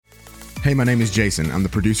Hey, my name is Jason. I'm the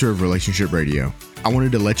producer of Relationship Radio. I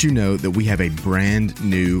wanted to let you know that we have a brand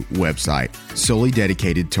new website solely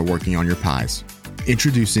dedicated to working on your pies.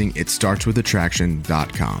 Introducing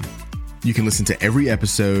itstartswithattraction.com. You can listen to every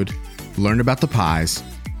episode, learn about the pies,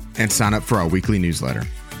 and sign up for our weekly newsletter.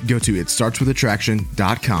 Go to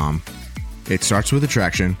itstartswithattraction.com. It starts with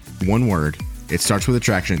attraction, one word,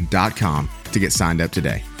 itstartswithattraction.com to get signed up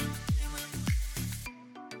today.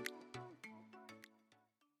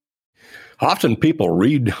 Often people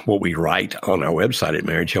read what we write on our website at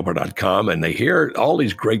marriagehelper.com, and they hear all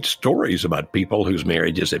these great stories about people whose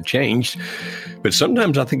marriages have changed. But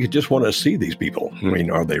sometimes I think you just want to see these people. I mean,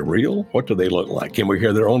 are they real? What do they look like? Can we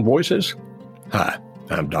hear their own voices? Hi,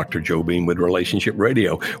 I'm Dr. Joe Beam with Relationship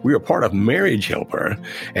Radio. We are part of Marriage Helper,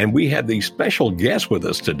 and we have these special guests with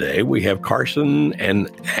us today. We have Carson and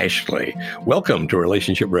Ashley. Welcome to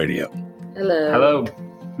Relationship Radio. Hello. Hello.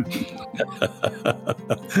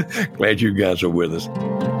 Glad you guys are with us.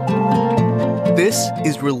 This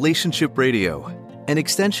is Relationship Radio, an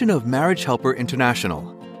extension of Marriage Helper International.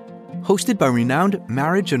 Hosted by renowned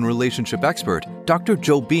marriage and relationship expert Dr.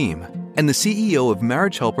 Joe Beam and the CEO of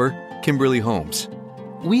Marriage Helper, Kimberly Holmes.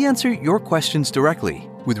 We answer your questions directly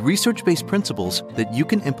with research-based principles that you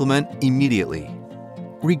can implement immediately.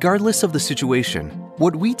 Regardless of the situation,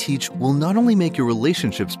 what we teach will not only make your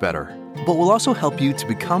relationships better, but will also help you to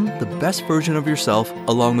become the best version of yourself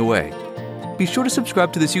along the way. Be sure to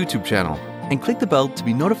subscribe to this YouTube channel and click the bell to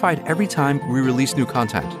be notified every time we release new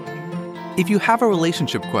content. If you have a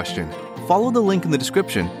relationship question, follow the link in the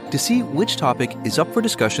description to see which topic is up for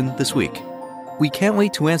discussion this week. We can't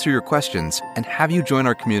wait to answer your questions and have you join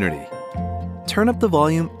our community. Turn up the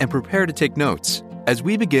volume and prepare to take notes as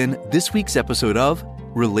we begin this week's episode of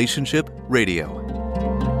Relationship Radio.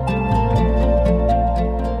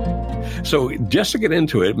 So just to get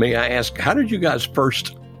into it, may I ask, how did you guys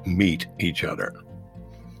first meet each other?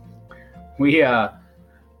 We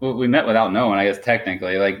met without knowing, I guess,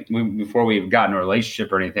 technically. Before we've gotten a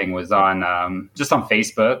relationship or anything, was on just on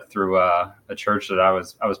Facebook through a church that I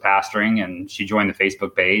was pastoring, and she joined the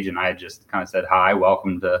Facebook page, and I had just kind of said, "Hi,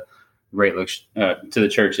 welcome to to the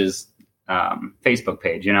church's Facebook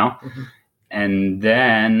page," you know. Mm-hmm. And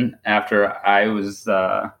then after I was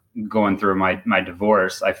going through my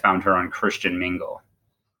divorce, I found her on Christian Mingle.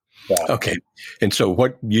 So. Okay. And so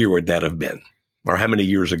what year would that have been? Or how many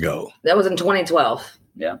years ago? That was in 2012.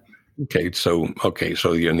 Yeah. Okay. So in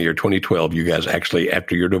the year 2012, you guys actually,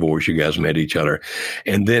 after your divorce, you guys met each other.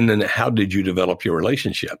 And then how did you develop your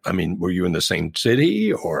relationship? I mean, were you in the same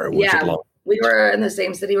city or was it long? We were in the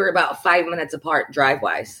same city. We were about 5 minutes apart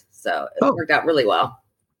drive-wise. So it worked out really well.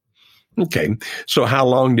 Okay. So how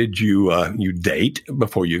long did you date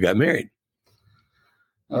before you got married?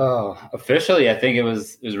 Oh, officially, I think it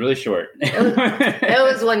was really short. It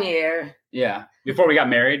was 1 year. Yeah. Before we got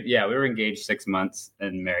married. Yeah. We were engaged 6 months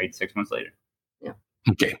and married 6 months later. Yeah.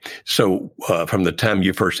 Okay. So from the time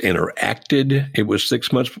you first interacted, it was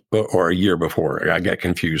 6 months or a year before? I got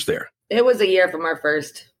confused there. It was a year from our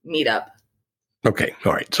first meetup. Okay.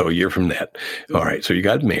 All right. So a year from that. All right. So you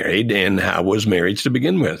got married, and how was marriage to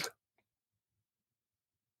begin with?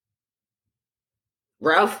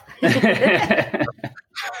 Rough.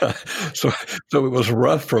 So it was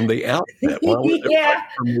rough from the outset. Why was it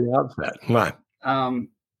rough from the outset? Why?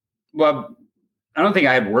 Well, I don't think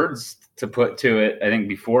I had words to put to it. I think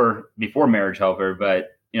before Marriage Helper,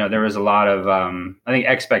 but there was a lot of I think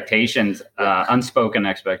expectations, unspoken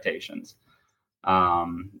expectations.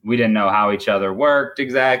 We didn't know how each other worked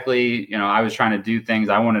exactly. I was trying to do things.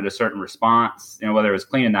 I wanted a certain response. Whether it was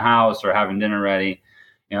cleaning the house or having dinner ready.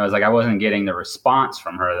 It was like I wasn't getting the response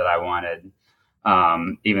from her that I wanted,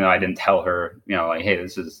 even though I didn't tell her, hey,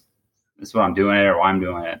 this is what I'm doing it or why I'm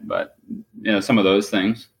doing it. But, some of those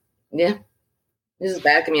things. Yeah. This is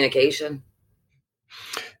bad communication.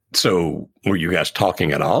 So were you guys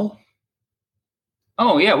talking at all?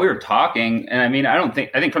 Oh, yeah, we were talking. And I mean, I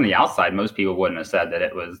think from the outside, most people wouldn't have said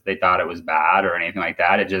that they thought it was bad or anything like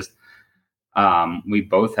that. It just, we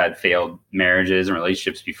both had failed marriages and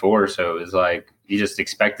relationships before. So it was like, you just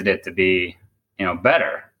expected it to be,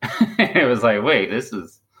 better. It was like, wait, this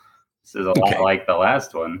is a lot like the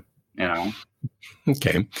last one,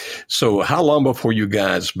 Okay. So how long before you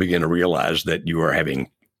guys began to realize that you were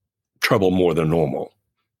having trouble more than normal?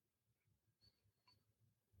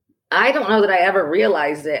 I don't know that I ever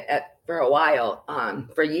realized it for a while,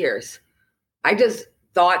 for years. I just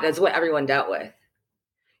thought that's what everyone dealt with.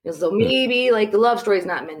 And so maybe the love story is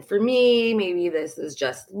not meant for me. Maybe this is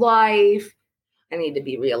just life. I need to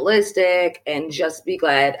be realistic and just be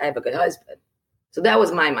glad I have a good husband. So that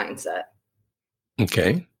was my mindset.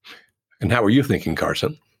 Okay. And how were you thinking,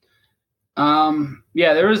 Carson?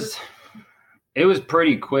 Yeah, it was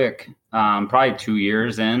pretty quick. Probably 2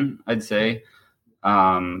 years in, I'd say.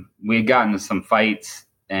 We had gotten into some fights,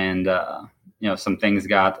 and some things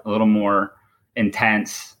got a little more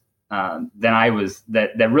intense than I was.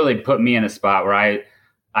 That really put me in a spot where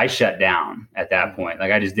I shut down at that point.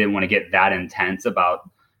 Like, I just didn't want to get that intense about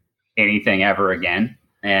anything ever again.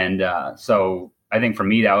 And so I think for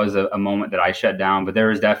me, that was a moment that I shut down. But there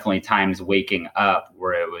was definitely times waking up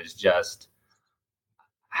where it was just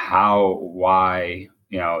why,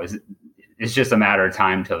 it's just a matter of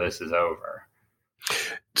time till this is over.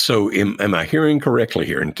 So am I hearing correctly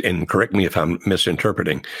here, and correct me if I'm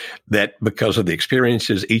misinterpreting, that because of the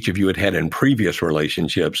experiences each of you had in previous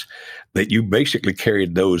relationships, that you basically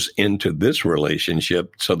carried those into this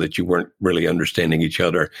relationship so that you weren't really understanding each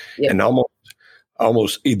other, and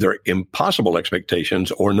almost either impossible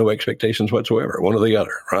expectations or no expectations whatsoever, one or the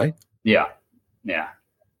other, right? Yeah.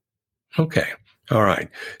 Okay. All right.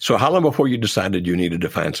 So how long before you decided you needed to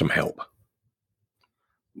find some help?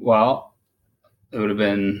 Well, it would have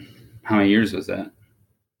been, how many years was that?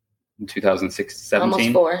 2006, 17?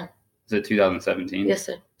 Almost 4. Is it 2017? Yes,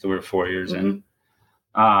 sir. So we were 4 years in.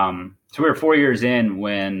 So we were 4 years in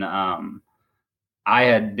when I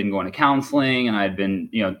had been going to counseling, and I had been,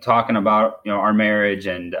 talking about, our marriage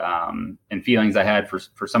and feelings I had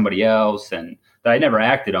for somebody else, and that I never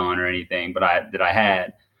acted on or anything, but I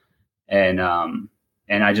had. And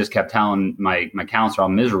I just kept telling my counselor how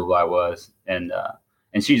miserable I was. And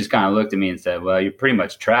she just kind of looked at me and said, well, you're pretty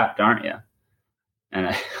much trapped, aren't you?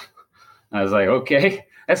 And I was like, okay,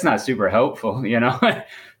 that's not super helpful, but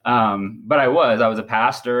I was a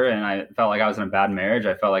pastor, and I felt like I was in a bad marriage.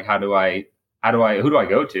 I felt like, who do I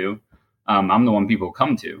go to? I'm the one people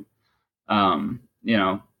come to,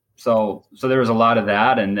 so there was a lot of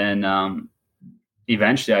that. And then,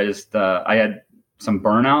 eventually I had some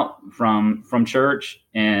burnout from church,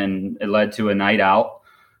 and it led to a night out,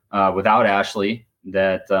 without Ashley,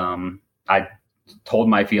 that I told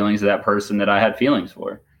my feelings to that person that I had feelings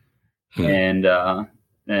for. And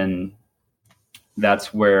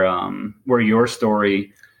that's where your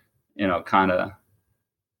story, kind of,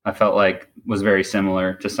 I felt like was very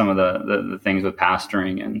similar to some of the things with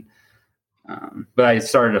pastoring. And but I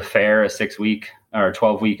started a 6-week or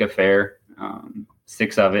 12-week affair,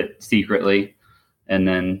 6 of it secretly, and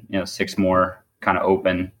then 6 more kind of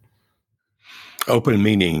open. Open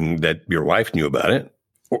meaning that your wife knew about it,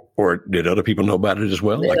 or did other people know about it as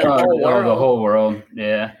well? Like the whole world.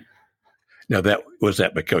 Yeah. Now was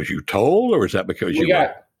that because you told, or was that because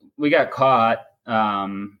we got caught?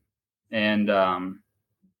 And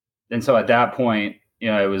so at that point,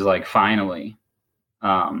 it was like, finally,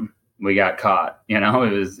 we got caught,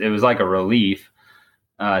 it was like a relief,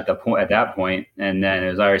 at that point. And then it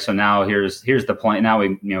was, all right, so now here's the plan. Now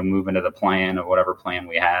we, move into the plan of whatever plan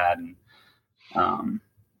we had. And,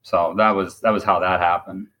 so that was how that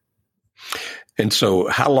happened. And so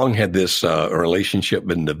how long had this relationship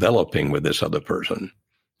been developing with this other person?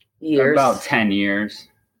 Years. About 10 years.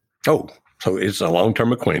 Oh, so it's a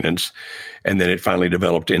long-term acquaintance, and then it finally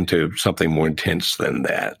developed into something more intense than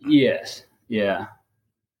that. Yes. Yeah.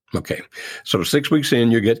 Okay. So 6 weeks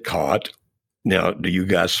in, you get caught. Now, do you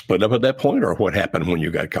guys split up at that point, or what happened when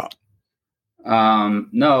you got caught?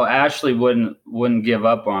 No, Ashley wouldn't give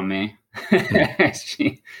up on me.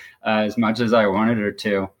 She, as much as I wanted her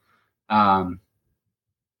to.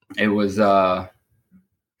 It was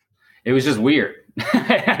just weird.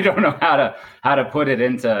 I don't know how to put it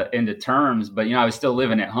into terms, but I was still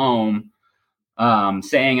living at home,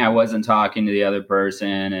 saying I wasn't talking to the other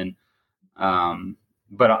person, and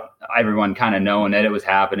but everyone kind of knowing that it was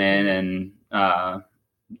happening, and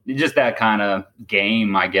just that kind of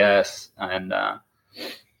game, I guess. And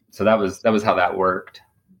so that was how that worked.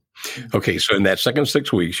 Okay, so in that second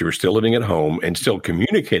 6 weeks, you were still living at home and still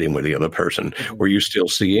communicating with the other person. Were you still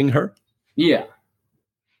seeing her? Yeah.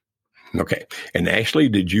 Okay. And Ashley,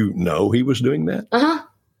 did you know he was doing that? Uh-huh.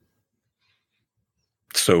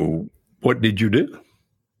 So what did you do?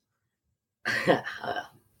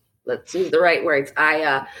 Let's use the right words.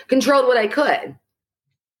 I controlled what I could.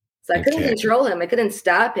 So I couldn't control him. I couldn't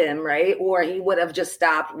stop him, right? Or he would have just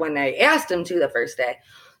stopped when I asked him to the first day.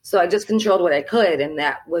 So I just controlled what I could. And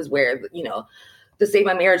that was where, the Save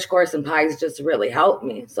My Marriage course and pies just really helped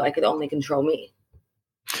me. So I could only control me.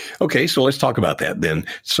 Okay, so let's talk about that then.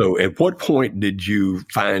 So at what point did you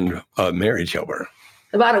find a marriage helper?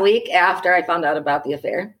 About a week after I found out about the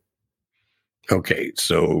affair. Okay,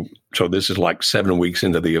 so this is like 7 weeks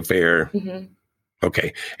into the affair. Mm-hmm.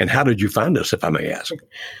 Okay, and how did you find us, if I may ask?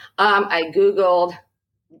 I Googled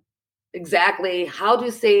exactly how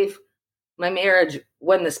to save my marriage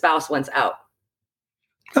when the spouse went out.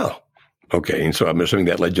 Oh, okay. And so I'm assuming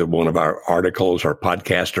that led to one of our articles or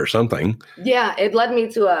podcast or something. Yeah, it led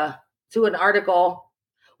me to an article,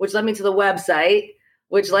 which led me to the website,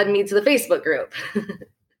 which led me to the Facebook group.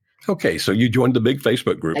 Okay, so you joined the big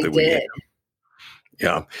Facebook group I that we did. had.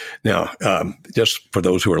 Yeah. Now, just for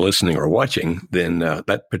those who are listening or watching, then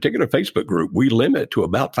that particular Facebook group, we limit to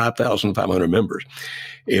about 5,500 members.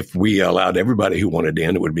 If we allowed everybody who wanted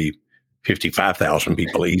in, it would be 55,000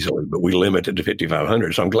 people easily, but we limited to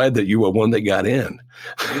 5,500. So I'm glad that you were one that got in.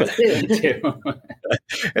 Me too.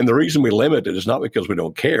 And the reason we limit it is not because we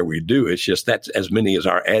don't care. We do. It's just that's as many as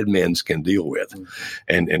our admins can deal with.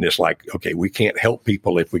 And it's like, okay, we can't help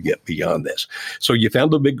people if we get beyond this. So you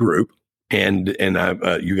found a big group and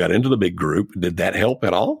you got into the big group. Did that help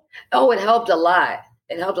at all? Oh, it helped a lot.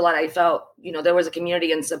 It helped a lot. I felt, there was a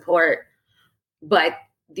community and support, but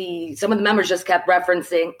some of the members just kept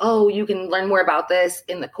referencing, oh, you can learn more about this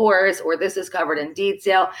in the course, or this is covered in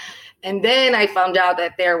detail. And then I found out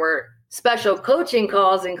that there were special coaching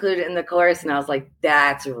calls included in the course. And I was like,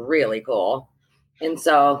 that's really cool. And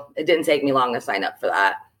so it didn't take me long to sign up for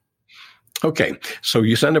that. Okay. So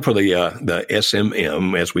you signed up for the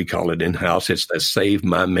SMM, as we call it in-house. It's the Save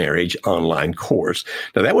My Marriage online course.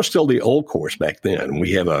 Now, that was still the old course back then.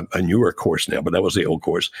 We have a newer course now, but that was the old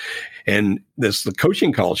course. And the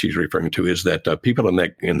coaching call she's referring to is that people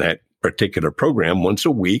in that particular program, once a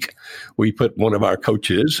week, we put one of our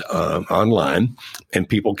coaches online, and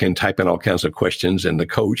people can type in all kinds of questions, and the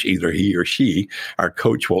coach, either he or she, our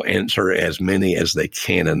coach will answer as many as they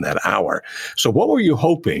can in that hour. So what were you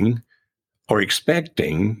hoping or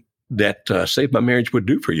expecting that Save My Marriage would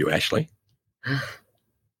do for you, Ashley?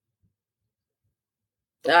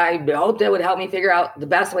 I hoped it would help me figure out the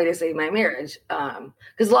best way to save my marriage.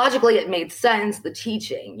 Because logically it made sense, the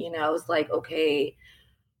teaching, it's like, okay,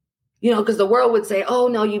 because the world would say, oh,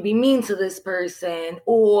 no, you be mean to this person,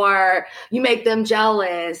 or you make them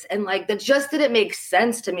jealous. And like, that just didn't make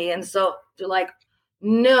sense to me. And so they're like,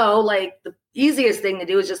 no, like the easiest thing to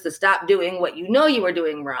do is just to stop doing what you were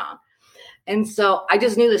doing wrong. And so I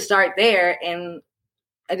just knew to start there. And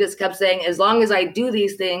I just kept saying, as long as I do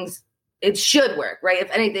these things, it should work, right? If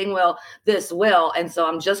anything will, this will. And so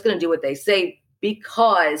I'm just going to do what they say,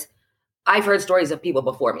 because I've heard stories of people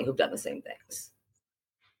before me who've done the same things.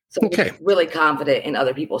 So okay. I'm really confident in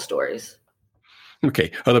other people's stories.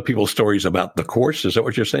 Okay. Other people's stories about the course. Is that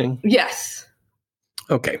what you're saying? Yes.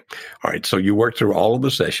 Okay. All right. So you worked through all of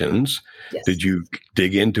the sessions. Yes. Did you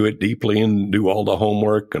dig into it deeply and do all the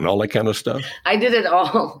homework and all that kind of stuff? I did it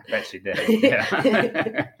all. I bet she did.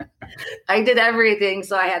 Yeah. I did everything.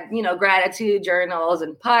 So I had, gratitude journals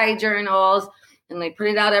and pie journals, and I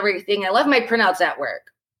printed out everything. I left my printouts at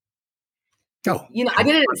work. Oh. I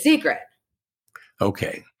did it in secret.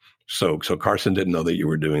 Okay. So Carson didn't know that you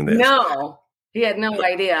were doing this. No, he had no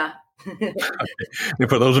idea. And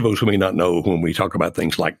for those of us who may not know, when we talk about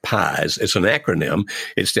things like PIES, it's an acronym.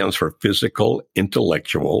 It stands for physical,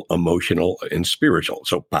 intellectual, emotional, and spiritual.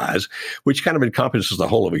 So PIES, which kind of encompasses the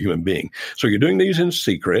whole of a human being. So you're doing these in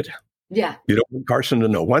secret. Yeah. You don't want Carson to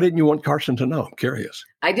know. Why didn't you want Carson to know? I'm curious.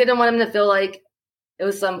 I didn't want him to feel like it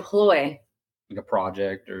was some ploy. Like a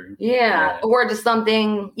project or or just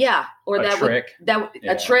something, or a that trick.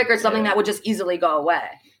 A trick or something that would just easily go away.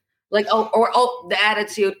 Like, the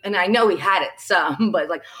attitude, and I know he had it some, but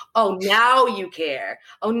like, oh, now you care.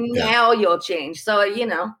 Oh, now you'll change. So, I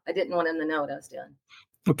didn't want him to know what I was doing.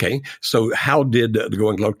 Okay. So how did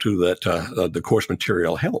going to that the course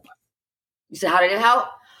material help? You said, how did it help?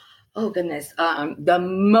 Oh, goodness. The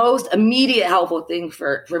most immediate helpful thing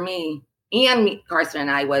for me and Carson and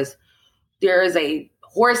I was, there is a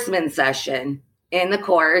horseman session in the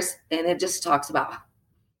course, and it just talks about,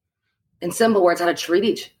 in simple words, how to treat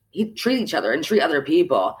each other and treat other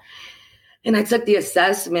people. And I took the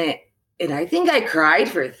assessment, and I think I cried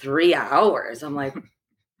for 3 hours. I'm like,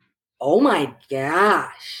 oh my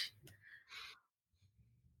gosh,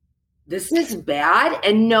 this is bad.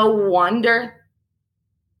 And no wonder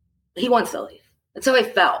he wants to leave. That's how I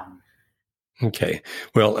felt. Okay.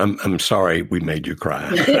 Well, I'm sorry we made you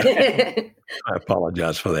cry. I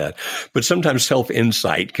apologize for that. But sometimes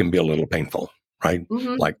self-insight can be a little painful, right?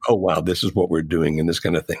 Mm-hmm. Like, oh, wow, this is what we're doing and this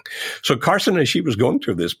kind of thing. So Carson, as she was going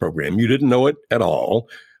through this program, you didn't know it at all,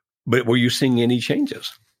 but were you seeing any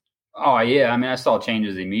changes? Oh, yeah. I mean, I saw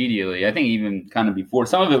changes immediately. I think even kind of before.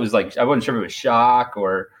 Some of it was like, I wasn't sure if it was shock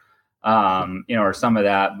or, or some of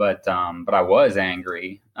that, but I was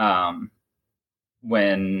angry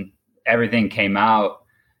when everything came out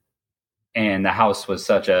and the house was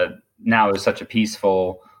such a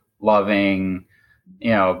peaceful, loving,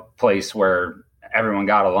 place where everyone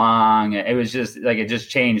got along. It was just like, it just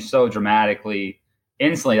changed so dramatically.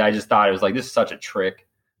 Instantly, I just thought it was like, this is such a trick,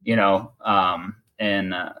 you know?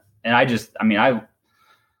 And I just, I mean,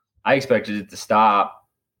 I expected it to stop,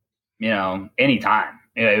 you know, anytime.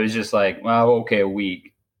 It was just like, well, okay, a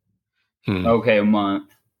week, okay, a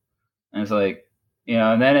month. And it's like, you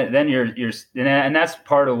know, and then you're, and that's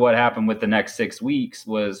part of what happened with the next 6 weeks.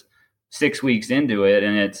 Was 6 weeks into it,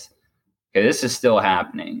 and it's, okay, this is still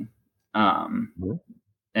happening. And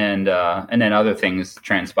then other things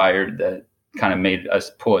transpired that kind of made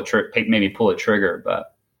us pull a trigger,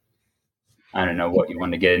 but I don't know what you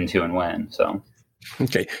want to get into and when. So,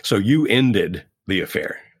 okay. So you ended the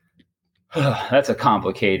affair. That's a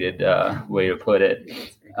complicated way to put it.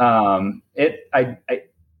 I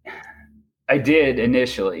did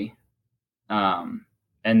initially. And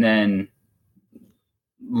then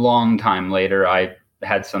long time later, I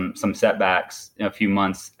had some setbacks a few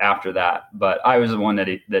months after that, but I was the one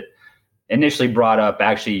that initially brought up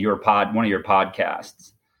actually one of your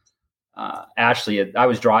podcasts. Ashley, I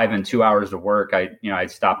was driving 2 hours to work. I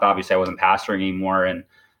stopped, obviously I wasn't pastoring anymore. And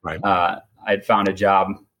I'd found a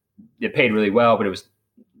job. It paid really well, but it was,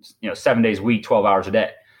 7 days a week, 12 hours a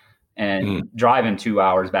day, and driving 2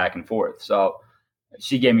 hours back and forth. So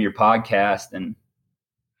she gave me your podcast, and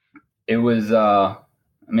it was, I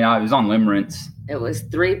was on Limerence. It was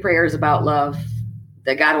 3 prayers about love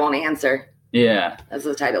that God won't answer. Yeah. That's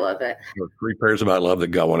the title of it. 3 prayers about love that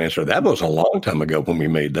God won't answer. That was a long time ago when we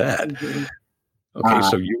made that. Mm-hmm. Okay.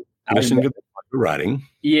 So you listened to the writing.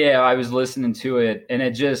 Yeah, I was listening to it, and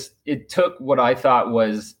it took what I thought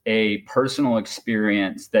was a personal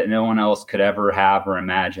experience that no one else could ever have or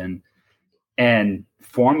imagine, and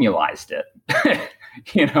formalized it.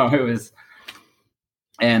 It was,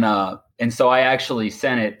 and so I actually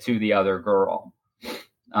sent it to the other girl.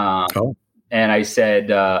 And I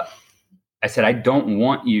said, I don't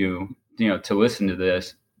want you, to listen to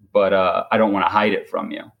this, but I don't want to hide it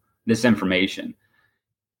from you, this information.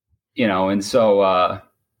 And so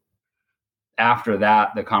after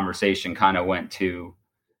that, the conversation kind of went to,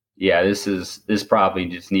 this probably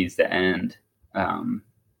just needs to end. So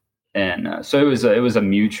it was a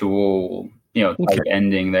mutual, type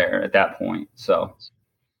ending there at that point. So.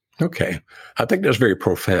 Okay. I think that's very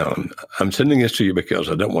profound. I'm sending this to you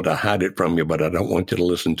because I don't want to hide it from you, but I don't want you to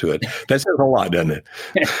listen to it. That says a lot, doesn't it?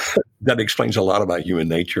 That explains a lot about human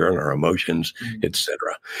nature and our emotions, etc.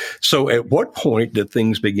 So at what point did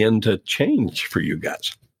things begin to change for you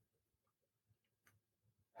guys?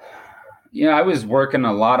 I was working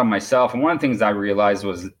a lot on myself. And one of the things I realized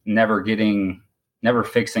was never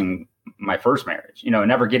fixing my first marriage,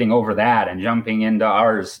 never getting over that and jumping into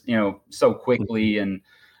ours, so quickly. And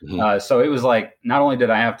so it was like, not only did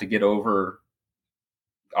I have to get over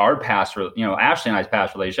our past, Ashley and I's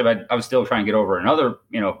past relationship, I was still trying to get over another,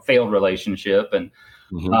 failed relationship. And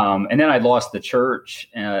then I lost the church.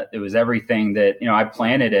 It was everything that, I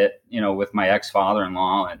planted it, with my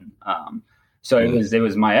ex-father-in-law. And so it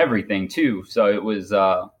was my everything too. So it was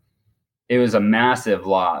a massive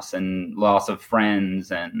loss, and loss of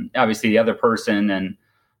friends, and obviously the other person and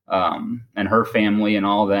her family and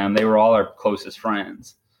all of them, they were all our closest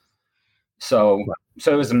friends. So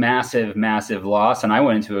it was a massive, massive loss. And I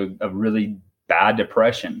went into a really bad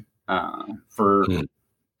depression for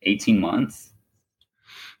 18 months.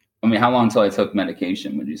 I mean, how long until I took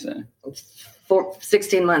medication, would you say?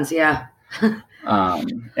 16 months. Yeah. And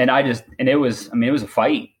it was a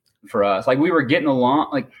fight for us. Like, we were getting along,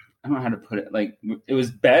 like, I don't know how to put it. Like, it was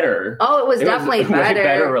better. Oh, it was definitely better.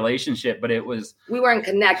 Better relationship, but we weren't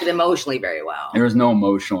connected emotionally very well. There was no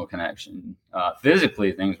emotional connection.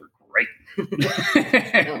 Physically, things were great.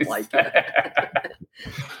 I don't like it.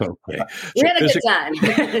 Okay. We had a good time.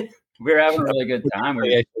 We were having a really good time.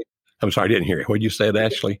 I'm sorry, I didn't hear you. What did you say,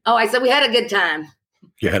 Ashley? Oh, I said we had a good time.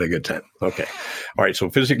 You had a good time. Okay. All right. So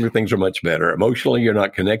physically, things are much better. Emotionally, you're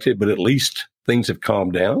not connected, but at least things have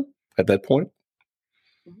calmed down at that point.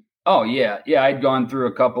 Oh, yeah. Yeah, I'd gone through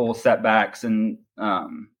a couple of setbacks, and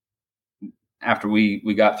after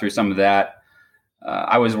we got through some of that,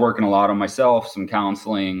 I was working a lot on myself, some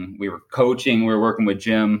counseling. We were coaching. We were working with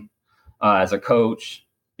Jim as a coach,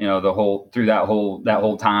 through that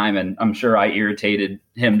whole time. And I'm sure I irritated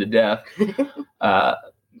him to death.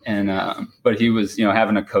 But he was,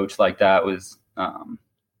 having a coach like that was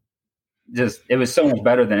it was so much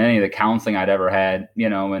better than any of the counseling I'd ever had,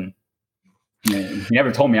 and he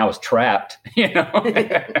never told me I was trapped,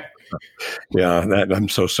 Yeah, I'm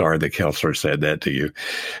so sorry the counselor said that to you.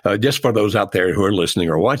 Just for those out there who are listening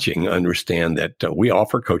or watching, understand that we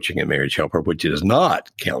offer coaching at Marriage Helper, which is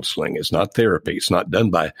not counseling. It's not therapy. It's not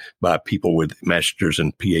done by people with master's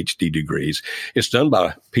and PhD degrees. It's done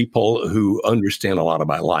by people who understand a lot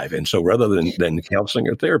about life. And so rather than counseling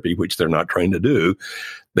or therapy, which they're not trained to do,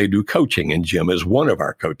 they do coaching, and Jim is one of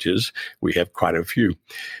our coaches. We have quite a few.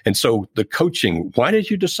 And so the coaching, why did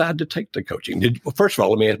you decide to take the coaching? First of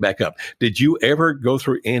all, let me back up. Did you ever go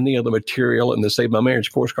through any of the material in the Save My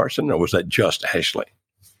Marriage course, Carson, or was that just Ashley?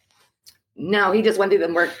 No, he just went through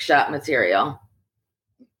the workshop material.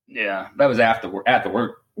 Yeah, that was at the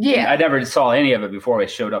work. Yeah. I never saw any of it before I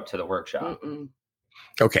showed up to the workshop. Mm-mm.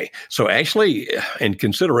 Okay. So Ashley, in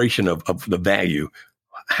consideration of the value,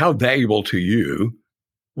 how valuable to you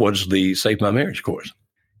was the Save My Marriage course?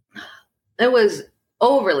 It was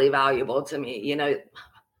overly valuable to me. You know,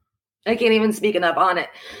 I can't even speak enough on it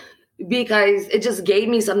because it just gave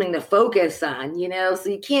me something to focus on, you know, so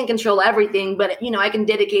you can't control everything, but, you know, I can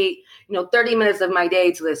dedicate, 30 minutes of my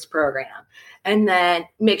day to this program and then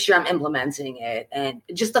make sure I'm implementing it, and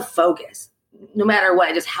just the focus, no matter what,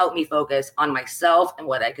 it just helped me focus on myself and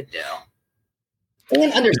what I could do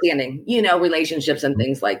and understanding, relationships and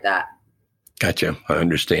things like that. Gotcha. I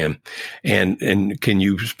understand. And can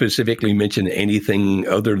you specifically mention anything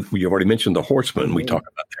other? You've already mentioned the horseman. We talked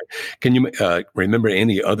about that. Can you remember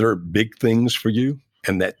any other big things for you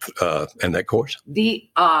in that course? The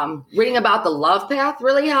reading about the love path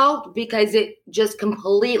really helped because it just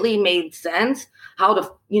completely made sense how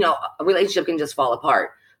to, a relationship can just fall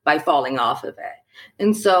apart by falling off of it.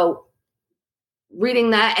 And so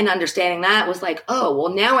reading that and understanding that was like, oh,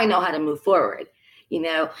 well, now I know how to move forward.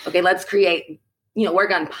 Okay, let's create,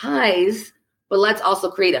 work on pies, but let's also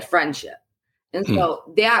create a friendship. And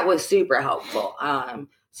so that was super helpful.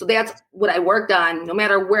 So that's what I worked on. No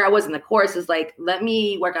matter where I was in the course, is like, let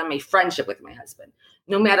me work on my friendship with my husband.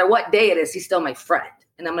 No matter what day it is, he's still my friend.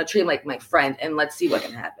 And I'm going to treat him like my friend, and let's see what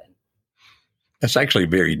can happen. That's actually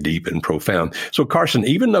very deep and profound. So Carson,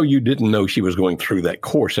 even though you didn't know she was going through that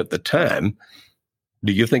course at the time,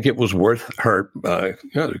 do you think it was worth her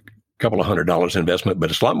couple of $100 investment, but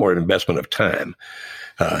it's a lot more an investment of time?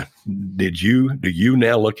 Do you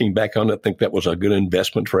now, looking back on it, think that was a good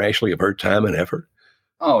investment for Ashley of her time and effort?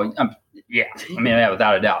 Oh, yeah. I mean, yeah,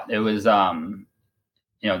 without a doubt. It was,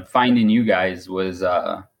 finding you guys was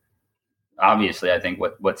obviously, I think,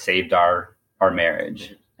 what saved our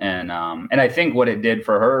marriage. And I think what it did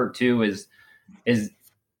for her too is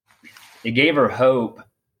it gave her hope,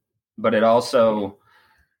 but it also,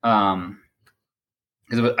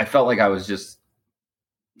 because I felt like I was just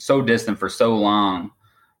so distant for so long,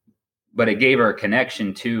 but it gave her a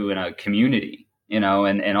connection to in a community, and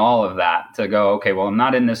all of that to go, okay, well, I'm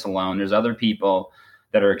not in this alone. There's other people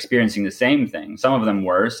that are experiencing the same thing. Some of them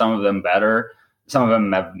worse, some of them better. Some of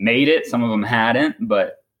them have made it, some of them hadn't,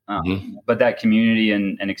 but that community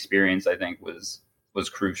and experience, I think, was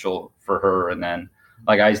crucial for her. And then,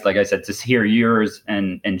 like I said, to hear yours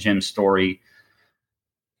and Jim's story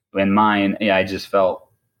and mine, yeah, I just felt,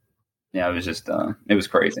 it was just, it was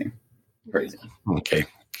crazy. Okay.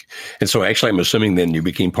 And so actually, I'm assuming then you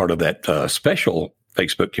became part of that special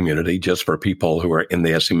Facebook community just for people who are in the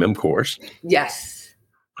SMM course. Yes.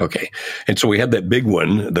 Okay. And so we have that big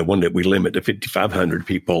one, the one that we limit to 5,500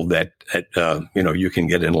 people that you can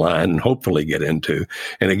get in line and hopefully get into.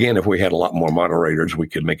 And again, if we had a lot more moderators, we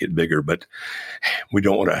could make it bigger, but we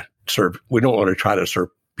don't want to try to serve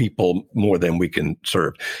people more than we can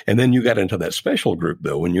serve. And then you got into that special group,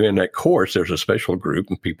 though. When you're in that course, there's a special group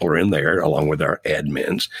and people are in there along with our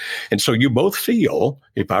admins. And so you both feel,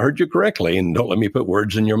 if I heard you correctly, and don't let me put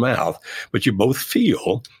words in your mouth, but you both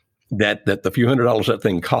feel that the few $100s that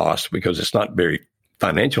thing costs, because it's not very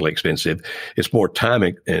financially expensive, it's more time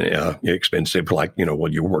expensive, like,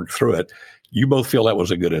 when you work through it. You both feel that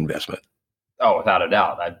was a good investment. Oh, without a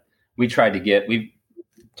doubt. We've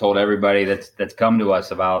told everybody that's come to us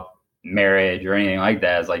about marriage or anything like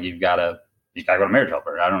that, is like, you've got to go to Marriage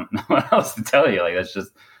Helper. I don't know what else to tell you. Like, that's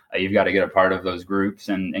just, you've got to get a part of those groups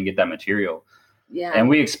and get that material. Yeah. And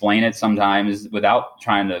we explain it sometimes without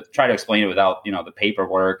try to explain it without, the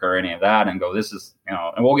paperwork or any of that, and go, this is, and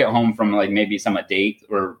we'll get home from like maybe a date,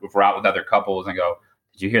 or if we're out with other couples, and go,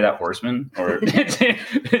 did you hear that horseman? Or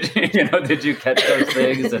did you catch those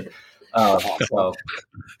things? And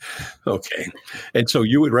okay. And so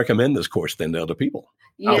you would recommend this course then to other people?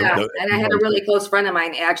 Yeah. And I had a really close friend of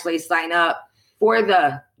mine actually sign up for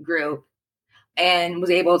the group and was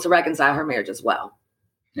able to reconcile her marriage as well.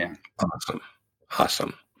 Yeah.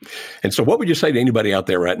 Awesome. And so what would you say to anybody out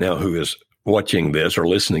there right now who is watching this or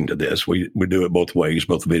listening to this, we do it both ways,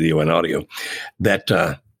 both video and audio, that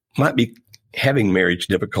might be having marriage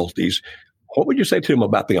difficulties, what would you say to them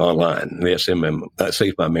about the online, the SMM,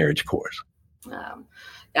 Save My Marriage course?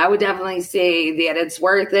 I would definitely say that it's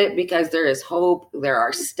worth it because there is hope. There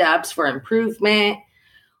are steps for improvement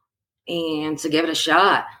and to give it a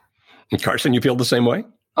shot. And Carson, you feel the same way?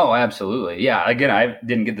 Oh, absolutely. Yeah. Again, I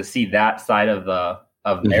didn't get to see that side of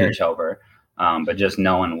Marriage Helper, but just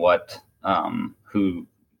knowing who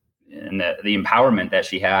and the empowerment that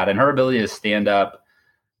she had and her ability to stand up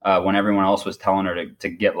when everyone else was telling her to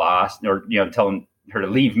get lost or, telling her to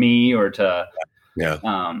leave me or to,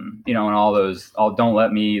 and all those, don't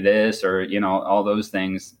let me this, or, all those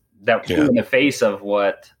things that flew in the face of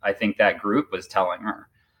what I think that group was telling her.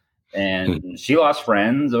 And she lost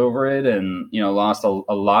friends over it and, lost a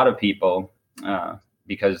lot of people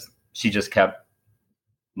because she just kept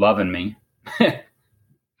loving me.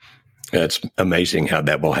 It's amazing how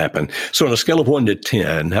that will happen. So on a scale of 1 to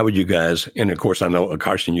 10, how would you guys, and of course, I know,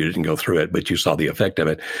 Carson, you didn't go through it, but you saw the effect of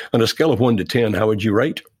it. On a scale of 1 to 10, how would you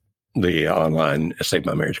rate the online Save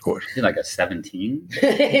My Marriage course? Like a 17.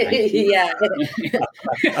 Yeah.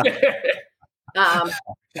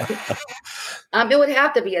 It would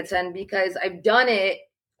have to be a 10 because I've done it,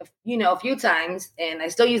 a few times, and I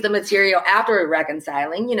still use the material after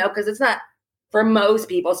reconciling, because it's not for most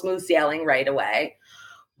people smooth sailing right away.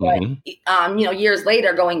 But, years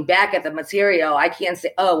later, going back at the material, I can't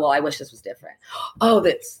say, oh, well, I wish this was different. Oh,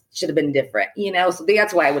 that should have been different, so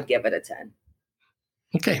that's why I would give it a 10.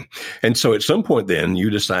 Okay. And so at some point then you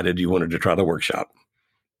decided you wanted to try the workshop.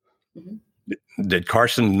 Mm-hmm. Did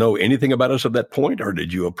Carson know anything about us at that point, or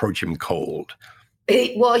did you approach him cold?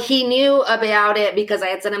 He knew about it because I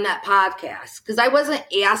had sent him that podcast because I wasn't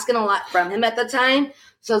asking a lot from him at the time.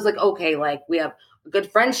 So I was like, okay, we have a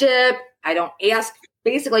good friendship. I don't ask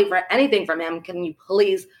basically for anything from him. Can you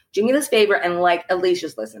please do me this favor and at least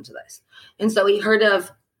just listen to this? And so he heard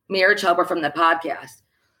of Marriage Helper from the podcast.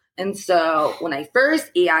 And so when I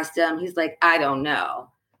first asked him, he's like, I don't know.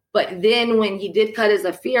 But then when he did cut his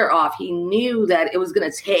affair off, he knew that it was going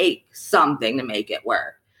to take something to make it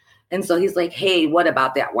work. And so he's like, hey, what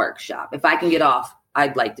about that workshop? If I can get off,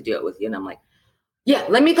 I'd like to do it with you. And I'm like, yeah,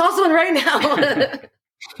 let me call someone right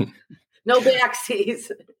now. No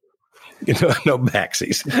backsies. No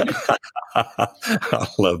backsies. I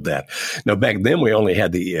love that. Now, back then we only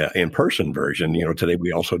had the in-person version. Today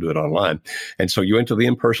we also do it online. And so you went to the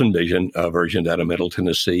in-person version out of Middle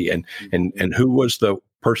Tennessee. And who was the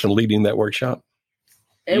person leading that workshop?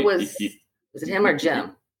 Was it him or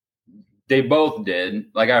Jim? They both did.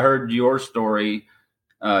 I heard your story.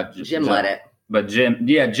 Jim led it. But Jim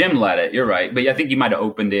led it. You're right. But I think you might have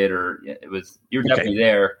opened it, or you were definitely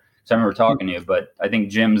there. So I remember talking to you, but I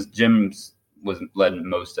think Jim's was led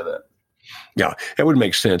most of it. Yeah, it would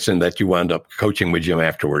make sense in that you wound up coaching with Jim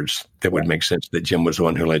afterwards. That would make sense that Jim was the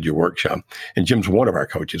one who led your workshop. And Jim's one of our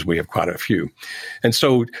coaches. We have quite a few. And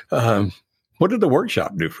so what did the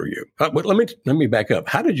workshop do for you? Let me back up.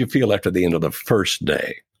 How did you feel after the end of the first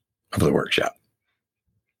day of the workshop?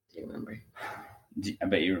 Do you remember? I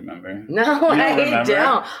bet you remember. No, I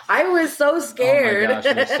don't. I was so scared. Oh my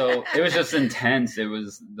gosh, it was just intense. It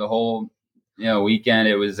was the whole, weekend.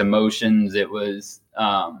 It was emotions. It was,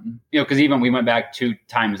 because even we went back 2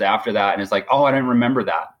 times after that, and it's like, oh, I didn't remember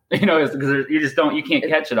that. Because you can't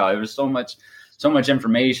catch it all. There was so much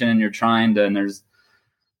information, and you're trying to, and there's,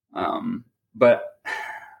 but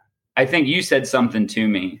I think you said something to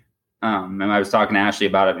me, and I was talking to Ashley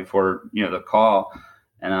about it before, the call,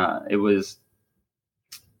 and it was.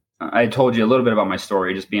 I told you a little bit about my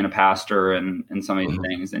story, just being a pastor and some of these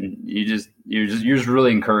things, and you're just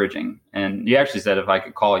really encouraging. And you actually said if I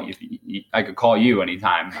could call you, I could call you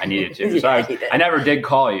anytime I needed to. So I never did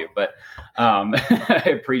call you, but I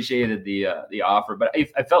appreciated the offer. But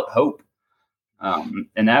I felt hope, and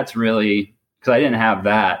that's really because I didn't have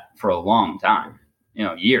that for a long time,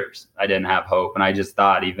 years. I didn't have hope, and I just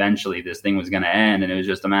thought eventually this thing was going to end, and it was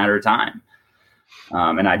just a matter of time.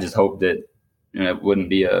 And I just hoped that. It wouldn't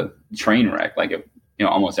be a train wreck like it,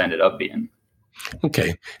 almost ended up being.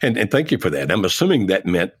 Okay. And thank you for that. I'm assuming that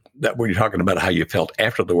meant that we're talking about how you felt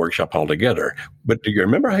after the workshop altogether. But do you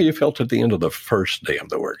remember how you felt at the end of the first day of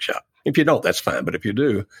the workshop? If you don't, that's fine. But if you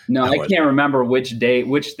do. No, I can't remember which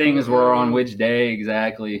things were on which day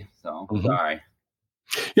exactly. So sorry.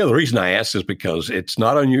 Yeah, the reason I asked is because it's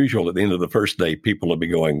not unusual at the end of the first day, people will be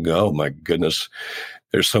going, oh, my goodness,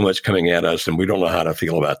 there's so much coming at us and we don't know how to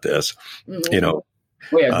feel about this. Mm-hmm.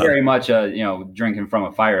 Very much, drinking from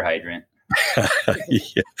a fire hydrant.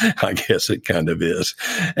 Yeah, I guess it kind of is.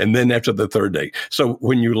 And then after the third day. So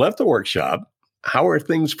when you left the workshop, How are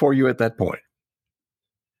things for you at that point?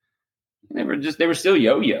 They were still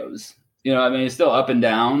yo-yos. I mean, it's still up and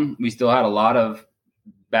down. We still had a lot of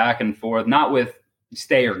back and forth, not with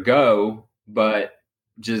stay or go, but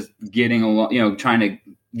just getting along, trying to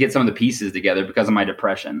get some of the pieces together because of my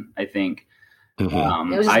depression, I think.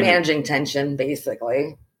 Mm-hmm. It was just managing tension,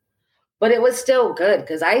 basically. But it was still good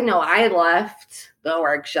because I know I left the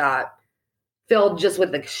workshop filled just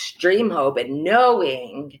with extreme hope and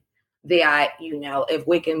knowing that, if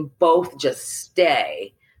we can both just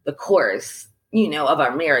stay the course, of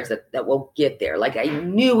our marriage, that we'll get there. Like I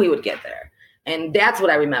knew we would get there. And that's what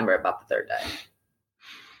I remember about the third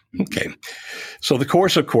day. Okay. So the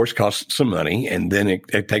course, of course, costs some money, and then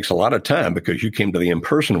it takes a lot of time because you came to the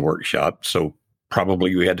in-person workshop. So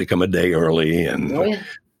probably you had to come a day early. And,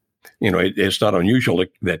 it's not unusual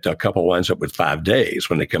that a couple winds up with 5 days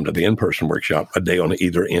when they come to the in-person workshop, a day on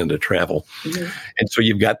either end of travel. Mm-hmm. And so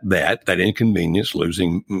you've got that inconvenience,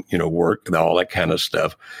 losing, work, all that kind of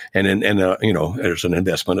stuff. And there's an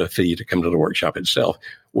investment, a fee to come to the workshop itself.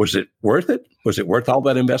 Was it worth it? Was it worth all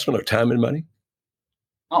that investment of time and money?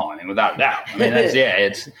 Oh, I mean, without a doubt. I mean,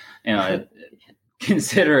 it's,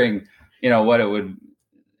 considering, what it would,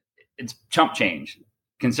 it's chump change,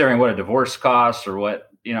 considering what a divorce costs or what,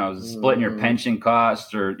 splitting your pension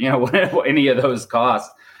costs or, what any of those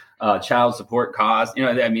costs, child support costs,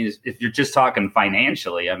 I mean, if you're just talking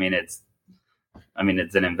financially, it's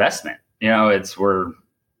an investment, we're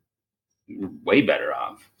way better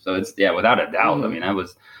off. So it's, without a doubt. Mm-hmm. I mean, that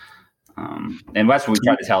was, and that's what we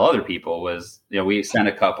tried to tell other people was, we sent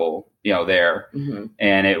a couple, there, mm-hmm.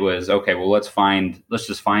 and it was, okay, well, let's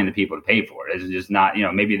just find the people to pay for it. It's just not,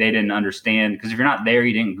 maybe they didn't understand, because if you're not there,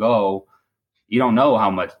 you didn't go, you don't know how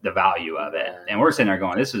much the value of it. And we're sitting there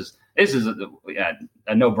going, this is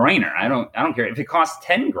a no brainer. I don't care if it costs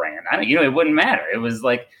 $10,000. It wouldn't matter. It was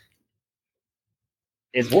like,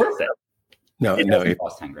 it's worth it. No, it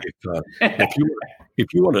costs $10,000.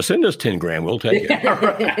 If you want to send us $10,000, we'll take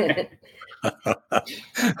it.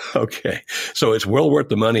 Okay. So it's well worth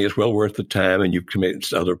the money. It's well worth the time. And you've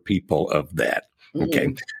convinced other people of that. Okay.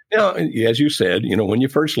 Mm-hmm. Now, as you said, when you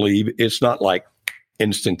first leave, it's not like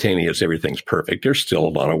instantaneous, everything's perfect. There's still a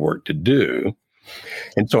lot of work to do.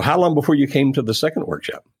 And so how long before you came to the second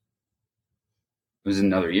workshop? It was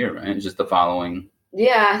another year, right? Just the following.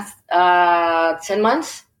 Yeah. 10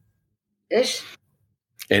 months ish.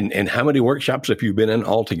 And how many workshops have you been in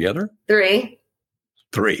altogether? 3.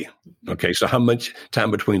 Okay. So how much time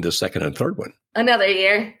between the second and third one? Another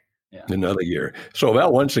year. Yeah. Another year. So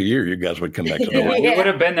about once a year, you guys would come back to the work. We would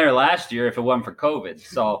have been there last year if it wasn't for COVID.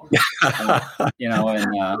 So,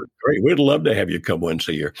 great. We'd love to have you come once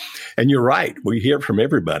a year. And you're right. We hear from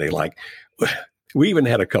everybody. Like we even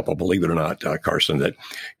had a couple, believe it or not, Carson, that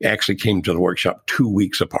actually came to the workshop 2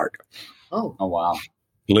 weeks apart. Oh, wow.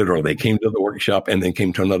 Literally, they came to the workshop and then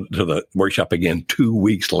came to the workshop again 2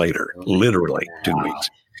 weeks later. Literally 2 weeks,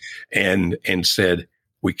 and said,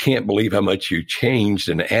 "We can't believe how much you changed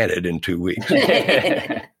and added in 2 weeks."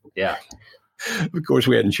 Yeah. Of course,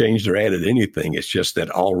 we hadn't changed or added anything. It's just that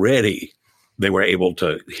already they were able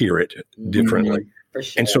to hear it differently. For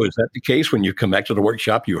sure. And so, is that the case when you come back to the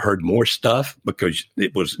workshop? You heard more stuff because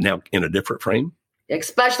it was now in a different frame,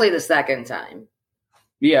 especially the second time.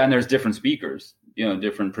 Yeah, and there's different speakers.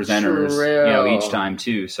 Different presenters, True. Each time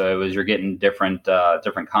too. So you're getting different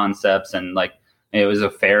concepts, and like it was a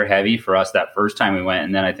fair heavy for us that first time we went,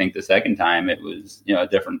 and then I think the second time it was a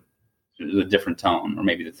different tone, or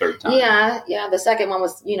maybe the third time. Yeah. The second one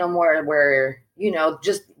was more where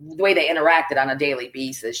just the way they interacted on a daily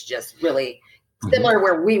basis, just really similar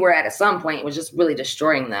where we were at some point. It was just really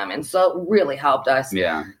destroying them, and so it really helped us.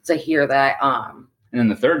 To hear that. And then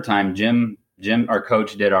the third time, Jim, our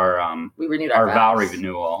coach, did we renewed our vow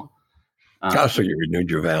renewal. So you renewed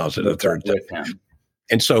your vows at the third time. With him.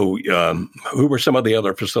 And so who were some of the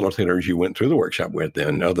other facilitators you went through the workshop with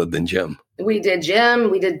then, other than Jim? We did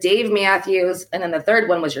Jim, we did Dave Matthews, and then the third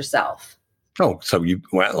one was yourself. Oh, so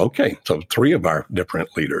okay. So 3 of our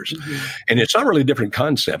different leaders. Mm-hmm. And it's not really different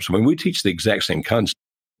concepts. I mean, we teach the exact same concept.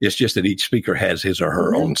 It's just that each speaker has his or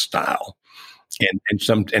her own style.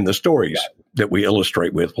 And the stories that we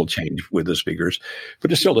illustrate with will change with the speakers,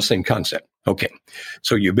 but it's still the same concept. Okay.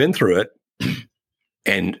 So you've been through it.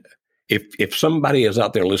 And if somebody is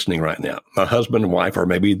out there listening right now, a husband and wife, or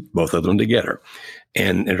maybe both of them together,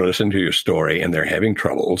 and they're listening to your story and they're having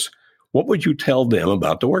troubles, what would you tell them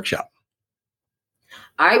about the workshop?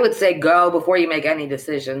 I would say go before you make any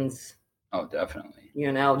decisions. Oh, definitely.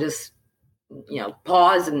 Just,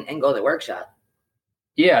 pause and go to the workshop.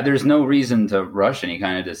 Yeah, there's no reason to rush any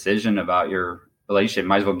kind of decision about your relationship.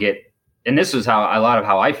 Might as well and this was how a lot of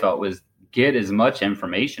how I felt was get as much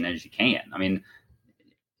information as you can. I mean,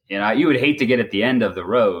 you would hate to get at the end of the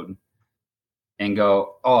road and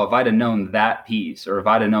go, oh, if I'd have known that piece, or if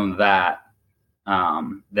I'd have known that,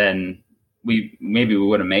 then we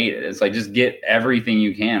would have made it. It's like, just get everything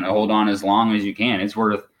you can and hold on as long as you can. It's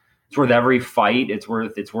worth every fight. It's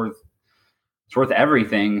worth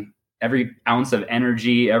everything, every ounce of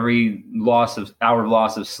energy, every hour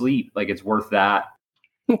loss of sleep. Like, it's worth that.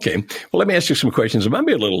 Okay. Well, let me ask you some questions. It might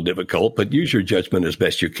be a little difficult, but use your judgment as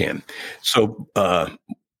best you can. So,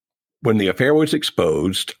 when the affair was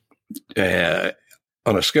exposed,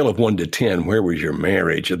 on a scale of 1 to 10, where was your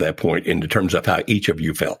marriage at that point in terms of how each of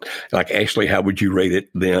you felt? Like, Ashley, how would you rate it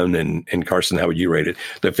then? And Carson, how would you rate it?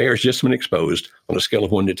 The affair has just been exposed. On a scale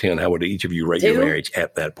of 1 to 10, how would each of you rate your marriage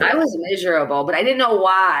at that point? I was miserable, but I didn't know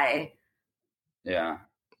why. Yeah.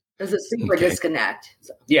 It was a super disconnect.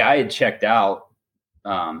 So. Yeah, I had checked out.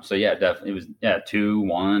 So yeah, definitely it was 2,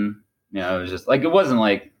 1. It was just like, it wasn't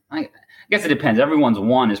like, I guess it depends. Everyone's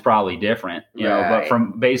 1 is probably different, but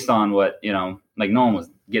based on what, like, no one was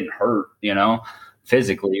getting hurt,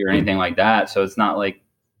 physically or anything like that. So it's not like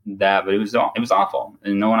that, but it was awful.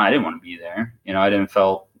 And I didn't want to be there. I didn't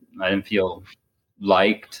feel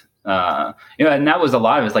liked, and that was a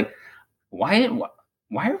lot of it's like, why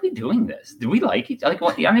are we doing this? Do we like each other?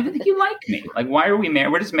 Like, I don't even think you like me. Like, why are we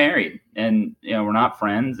married? We're just married, and we're not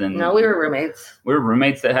friends. And no, we were roommates. We were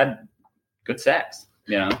roommates that had good sex.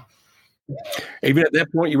 Even at that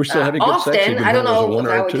point, you were still having good sex. Often, I don't know if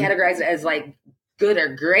I would categorize it as like good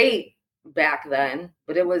or great back then,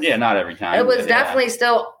 but it was not every time. It was definitely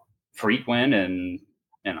still frequent, and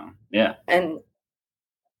and.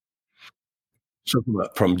 So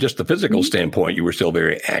from just the physical standpoint, you were still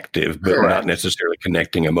very active, but not necessarily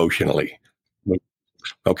connecting emotionally.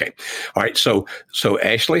 Okay. All right. So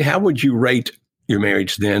Ashley, how would you rate your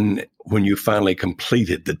marriage then when you finally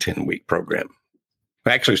completed the 10-week program?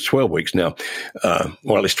 Actually, it's 12 weeks now,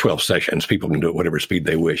 or at least 12 sessions. People can do it whatever speed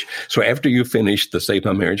they wish. So after you finished the Save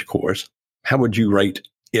My Marriage course, how would you rate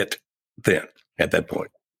it then at that point?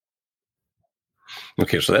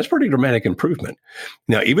 Okay, so that's pretty dramatic improvement.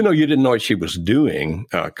 Now, even though you didn't know what she was doing,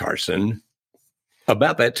 Carson,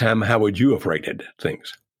 about that time, how would you have rated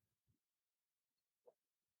things?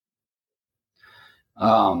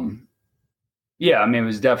 Yeah, I mean, it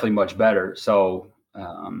was definitely much better. So,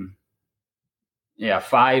 5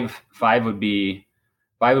 would be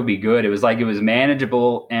good. It was like, it was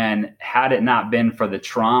manageable, and had it not been for the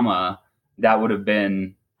trauma, it would have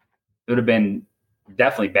been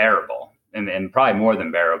definitely bearable. And probably more than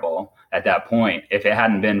bearable at that point, if it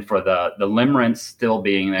hadn't been for the limerence still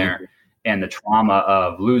being there, and the trauma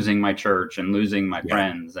of losing my church and losing my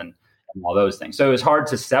friends and all those things. So it was hard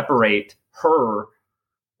to separate her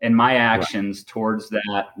and my actions towards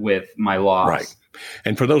that with my loss. Right.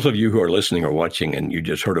 And for those of you who are listening or watching and you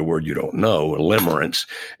just heard a word you don't know, limerence,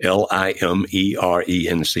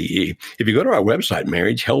 Limerence. If you go to our website,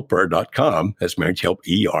 marriagehelper.com, that's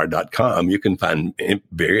marriagehelper.com, you can find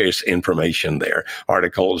various information there,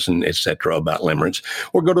 articles and et cetera about limerence,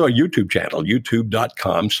 or go to our YouTube channel,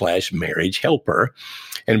 youtube.com/marriagehelper.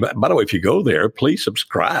 And by the way, if you go there, please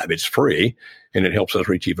subscribe. It's free, and it helps us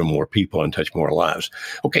reach even more people and touch more lives.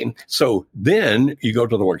 Okay, so then you go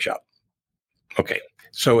to the workshop. Okay,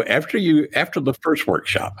 so after the first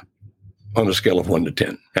workshop, on a scale of 1 to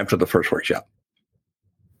 10, after the first workshop.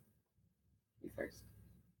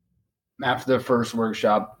 After the first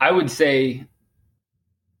workshop, I would say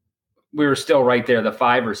we were still right there, the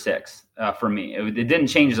 5 or 6 for me. It didn't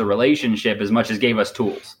change the relationship as much as gave us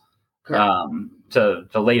tools to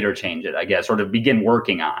later change it, I guess, or to begin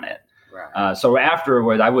working on it. Right. So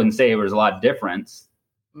afterwards, I wouldn't say there was a lot of difference,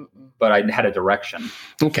 but I had a direction.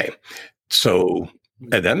 Okay. So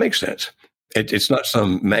that makes sense. It's not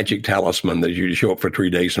some magic talisman that you show up for 3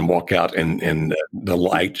 days and walk out and the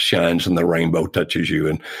light shines and the rainbow touches you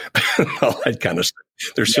and all that kind of stuff.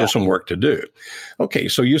 There's still some work to do. Okay,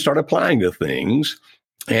 so you start applying the things.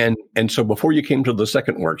 And so before you came to the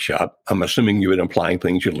second workshop, I'm assuming you had been applying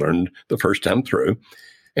things you learned the first time through.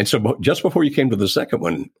 And so just before you came to the second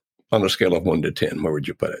one, on a scale of 1 to 10, where would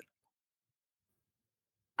you put it?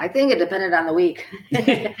 I think it depended on the week.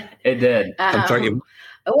 It did. I'm sorry. It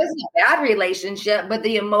wasn't a bad relationship, but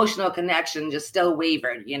the emotional connection just still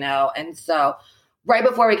wavered, And so right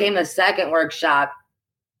before we came to the second workshop,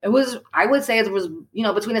 I would say it was,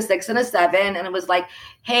 between a 6 and a 7. And it was like,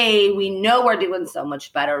 hey, we know we're doing so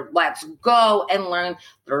much better. Let's go and learn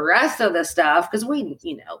the rest of the stuff. Cause we,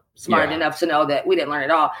 smart enough to know that we didn't learn it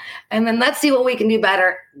all. And then let's see what we can do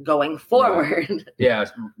better going forward. Yeah.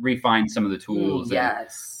 Refine some of the tools.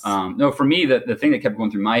 Yes. No, for me, the thing that kept going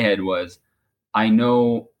through my head was, I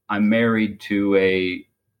know I'm married to a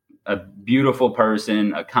beautiful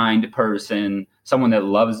person, a kind person, someone that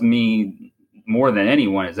loves me more than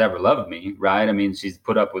anyone has ever loved me, right? I mean, she's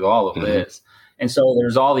put up with all of this. And so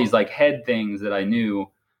there's all these like head things that I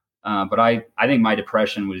knew. But I think my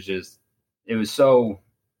depression was it was so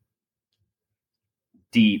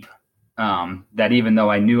deep that even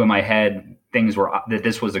though I knew in my head that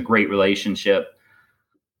this was a great relationship,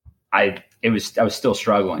 I was still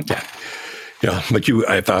struggling. Yeah. But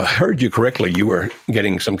if I heard you correctly, you were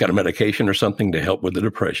getting some kind of medication or something to help with the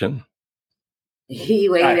depression. He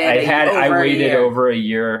waited. I waited over a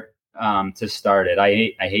year to start it.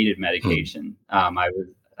 I hated medication. I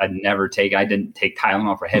didn't take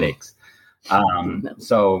Tylenol for headaches. But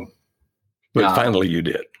finally you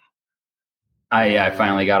did. I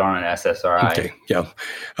finally got on an SSRI. Okay. Yeah.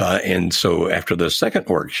 And so after the second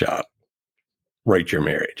workshop, rate your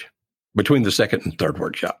marriage between the second and third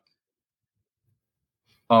workshop.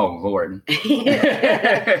 Oh Lord.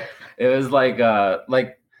 It was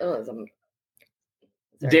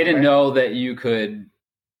didn't know that you could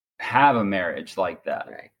have a marriage like that.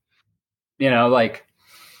 Right. Like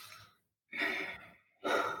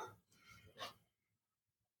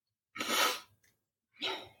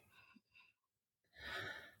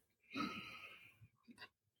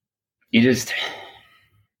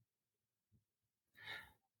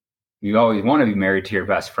you always want to be married to your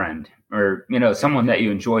best friend or, someone that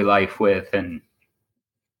you enjoy life with. And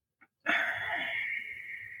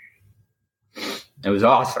it was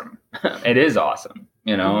awesome. It is awesome,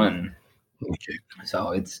 and okay.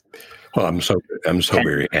 So well, I'm so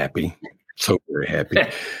very happy. So very happy.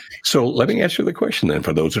 So let me ask you the question then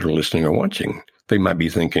for those that are listening or watching. They might be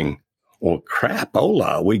thinking, well, crap,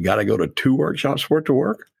 Ola, we got to go to 2 workshops for it to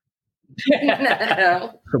work.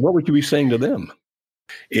 No. So what would you be saying to them?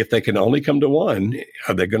 If they can only come to one,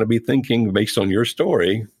 are they going to be thinking based on your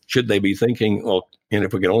story? Should they be thinking, well, and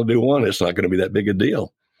if we can only do one, it's not going to be that big a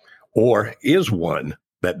deal? Or is one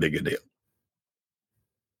that big a deal?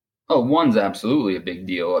 Oh, one's absolutely a big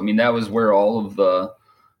deal. I mean, that was where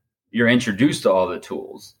you're introduced to all the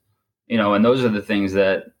tools, and those are the things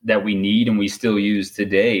that we need and we still use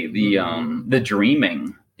today. The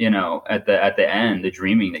dreaming, at the end, the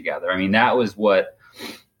dreaming together. I mean, that was what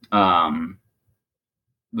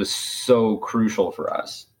was so crucial for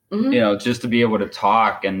us, just to be able to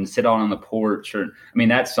talk and sit out on the porch.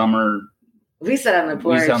 That summer we sat on the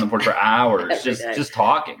porch for hours, just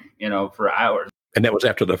talking, for hours. And that was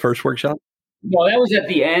after the first workshop? Well, that was at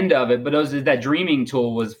the end of it, but that dreaming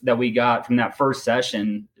tool that we got from that first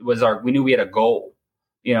session we knew we had a goal,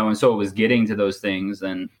 and so it was getting to those things.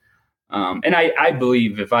 And I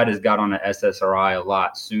believe if I just got on an SSRI a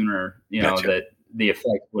lot sooner, Gotcha. that the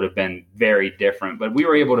effect would have been very different. But we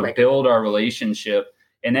were able to build our relationship.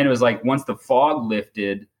 And then it was like, once the fog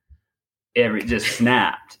lifted, it just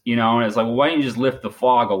snapped, and it's like, well, why don't you just lift the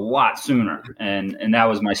fog a lot sooner? And that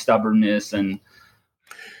was my stubbornness. And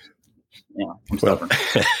I'm stubborn.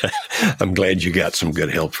 Well, I'm glad you got some good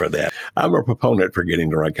help for that. I'm a proponent for getting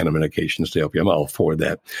the right kind of medications to help you. I'm all for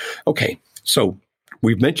that. Okay. So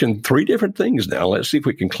we've mentioned 3 different things now. Let's see if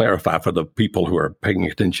we can clarify for the people who are paying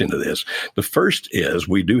attention to this. The first is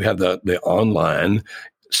we do have the online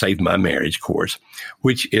Save My Marriage course,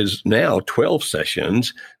 which is now 12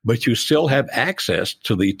 sessions, but you still have access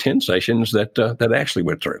to the 10 sessions that Ashley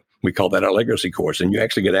went through. We call that our legacy course, and you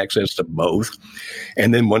actually get access to both.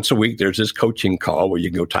 And then once a week, there's this coaching call where you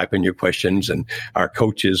can go type in your questions, and our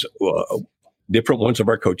coaches, different ones of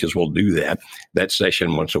our coaches will do that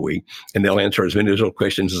session once a week, and they'll answer as many of those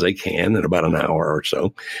questions as they can in about an hour or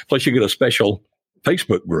so. Plus, you get a special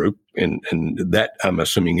Facebook group, and that, I'm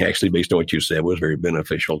assuming, actually, based on what you said, was very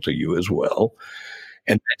beneficial to you as well.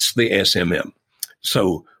 And that's the SMM.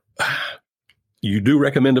 So you do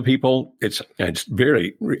recommend to people, it's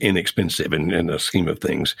very inexpensive in the scheme of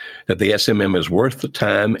things, that the SMM is worth the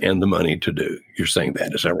time and the money to do. You're saying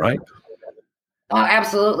that, is that right? Oh,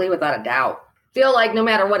 absolutely, without a doubt. Feel like no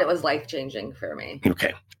matter what, it was life-changing for me.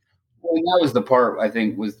 Okay. Well, and that was the part, I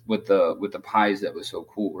think, with the pies that was so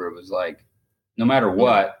cool, where it was like, no matter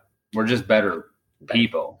what, we're just better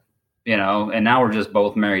people, and now we're just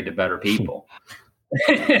both married to better people.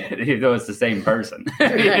 Even though it's the same person,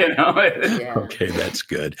 Yeah. Okay, that's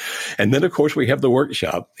good. And then, of course, we have the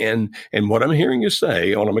workshop. And what I'm hearing you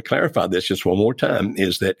say, and I'm going to clarify this just one more time,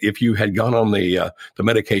 is that if you had gone on the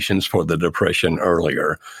medications for the depression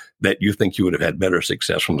earlier, that you think you would have had better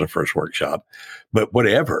success from the first workshop. But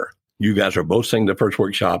whatever, you guys are both saying the first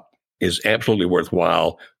workshop is absolutely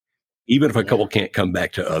worthwhile, even if a couple can't come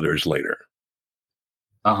back to others later.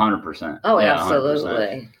 100%. Oh, Yeah,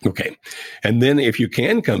 absolutely. 100%. Okay. And then if you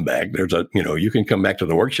can come back, you can come back to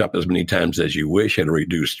the workshop as many times as you wish at a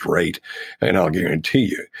reduced rate. And I'll guarantee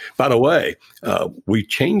you. By the way, we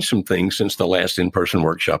changed some things since the last in-person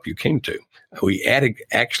workshop you came to. We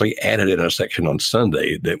actually added in a section on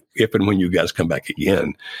Sunday that if and when you guys come back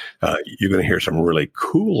again, you're going to hear some really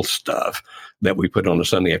cool stuff that we put on a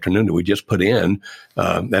Sunday afternoon that we just put in.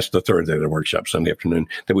 That's the third day of the workshop, Sunday afternoon,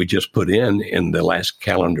 that we just put in the last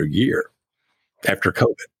calendar year after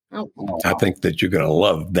COVID. Oh, wow. I think that you're going to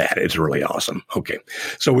love that. It's really awesome. Okay.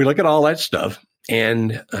 So we look at all that stuff.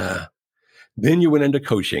 And then you went into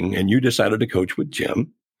coaching and you decided to coach with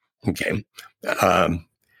Jim. Okay.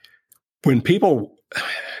 When people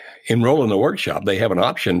enroll in the workshop, they have an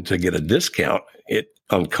option to get a discount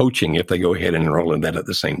on coaching if they go ahead and enroll in that at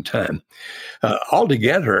the same time.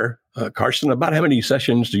 Altogether, Carson, about how many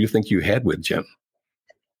sessions do you think you had with Jim?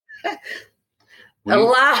 A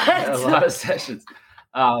lot. A lot of sessions.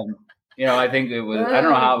 I think it was, I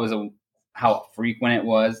don't know how frequent it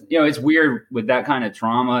was. It's weird with that kind of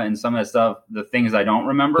trauma and some of that stuff, the things I don't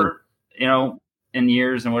remember, in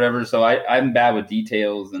years and whatever. So I'm bad with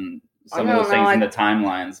details and some of those things in the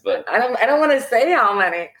timelines, but I don't want to say how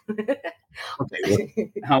many.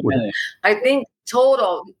 Okay. How many? I think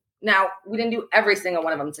total. Now, we didn't do every single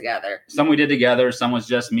one of them together. Some we did together. Some was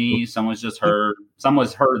just me. Some was just her. Some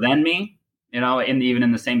was her then me, even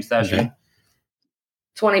in the same session. Okay.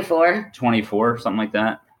 24, something like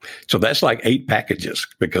that. So that's like 8 packages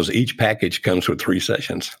because each package comes with 3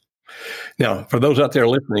 sessions. Now, for those out there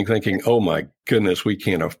listening thinking, oh my goodness, we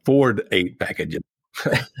can't afford 8 packages.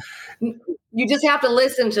 You just have to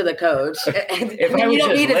listen to the coach. If I you would don't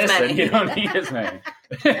just need as listen, many. you don't need as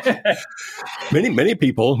many. Many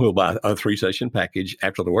people will buy a 3-session package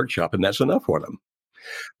after the workshop, and that's enough for them.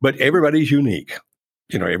 But everybody's unique.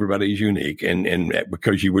 Everybody's unique. And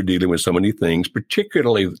because you were dealing with so many things,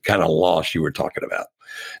 particularly the kind of loss you were talking about,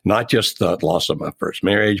 not just the loss of my first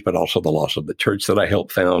marriage, but also the loss of the church that I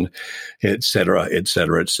helped found, et cetera,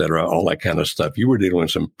 all that kind of stuff. You were dealing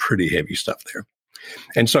with some pretty heavy stuff there.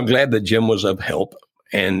 And so I'm glad that Jim was of help.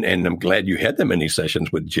 And I'm glad you had that many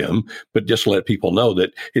sessions with Jim, but just let people know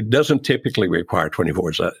that it doesn't typically require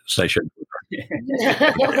 24 sessions.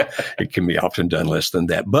 It can be often done less than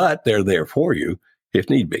that, but they're there for you if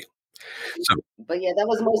need be. So, but yeah, that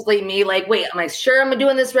was mostly me. Like, wait, am I sure I'm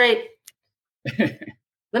doing this right?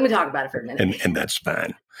 Let me talk about it for a minute. And that's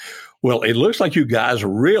fine. Well, it looks like you guys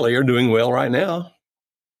really are doing well right now.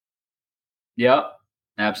 Yep,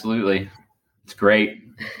 absolutely. It's great.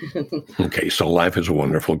 Okay, so life is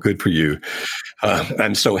wonderful. Good for you.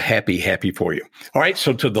 I'm so happy for you. All right,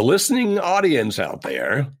 so to the listening audience out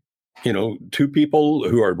there, 2 people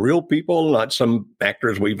who are real people, not some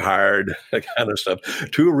actors we've hired, that kind of stuff.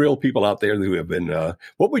 2 real people out there who have been,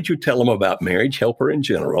 what would you tell them about Marriage Helper in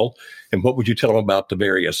general? And what would you tell them about the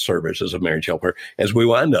various services of Marriage Helper as we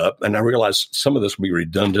wind up? And I realize some of this will be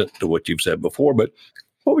redundant to what you've said before, but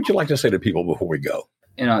what would you like to say to people before we go?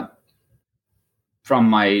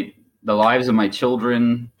 From the lives of my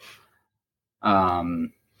children, my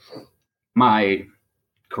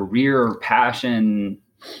career, passion,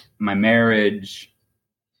 my marriage,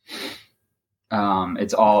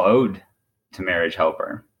 it's all owed to Marriage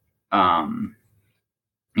Helper.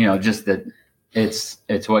 Just that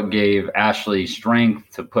it's what gave Ashley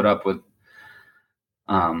strength to put up with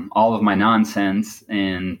all of my nonsense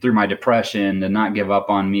and through my depression to not give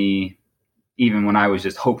up on me, even when I was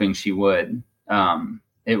just hoping she would.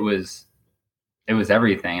 It was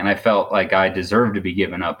everything. And I felt like I deserved to be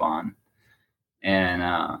given up on. And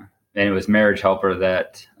it was Marriage Helper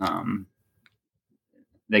that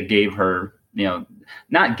gave her,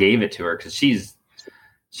 not gave it to her because she's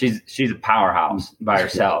a powerhouse by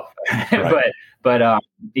herself, right. but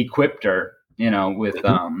equipped her,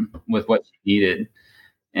 with what she needed.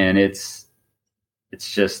 And it's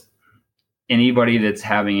just anybody that's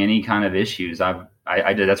having any kind of issues. I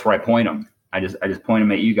did. That's where I point them. I just point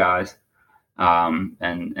them at you guys.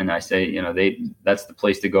 And I say, that's the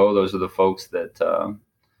place to go. Those are the folks that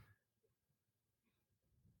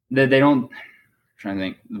they don't. I'm trying to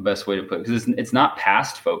think the best way to put it, because it's not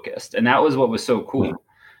past focused, and that was what was so cool.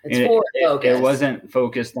 It's forward focused. It wasn't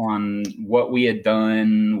focused on what we had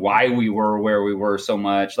done, why we were where we were so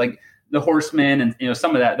much, like the Horsemen and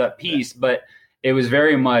some of that piece, but it was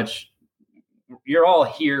very much. You're all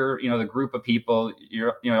here, the group of people,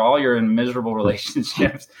 all you're in miserable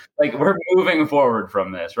relationships. Like we're moving forward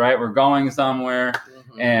from this, right? We're going somewhere.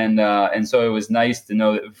 Mm-hmm. And so it was nice to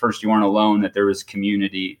know that first you weren't alone, that there was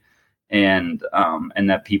community and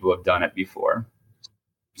that people have done it before.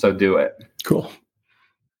 So do it. Cool.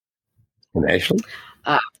 And Ashley?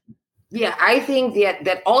 Yeah, I think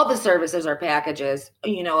that all the services or packages,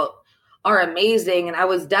 are amazing. And I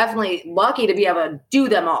was definitely lucky to be able to do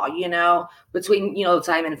them all, between,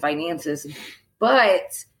 time and finances.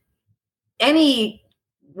 But any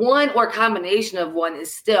one or combination of one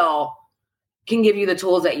is still can give you the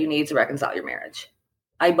tools that you need to reconcile your marriage.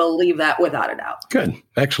 I believe that without a doubt. Good.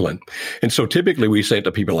 Excellent. And so typically we say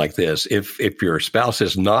to people like this, if your spouse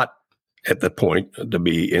is not at the point to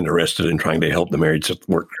be interested in trying to help the marriage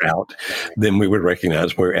work out, then we would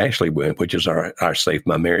recognize where Ashley went, which is our Save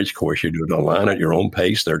My Marriage course. You do it online at your own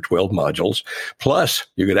pace. There are 12 modules. Plus,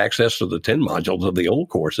 you get access to the 10 modules of the old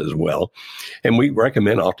course as well. And we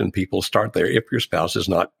recommend often people start there if your spouse is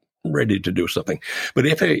not ready to do something. But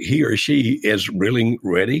if he or she is really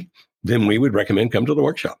ready, then we would recommend come to the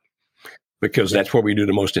workshop, because that's where we do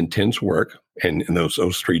the most intense work and in those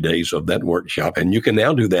 3 days of that workshop. And you can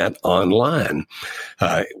now do that online.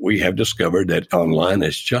 We have discovered that online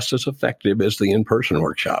is just as effective as the in-person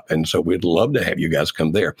workshop. And so we'd love to have you guys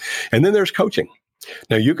come there. And then there's coaching.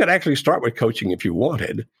 Now, you could actually start with coaching if you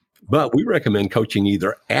wanted, but we recommend coaching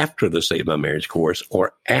either after the Save My Marriage course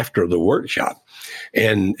or after the workshop.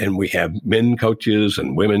 And we have men coaches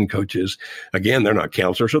and women coaches. Again, they're not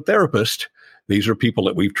counselors or therapists. These are people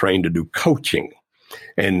that we've trained to do coaching.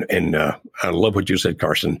 And I love what you said,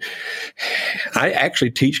 Carson. I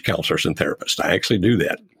actually teach counselors and therapists. I actually do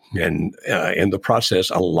that. And in the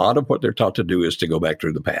process, a lot of what they're taught to do is to go back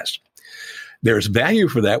through the past. There's value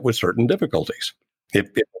for that with certain difficulties. If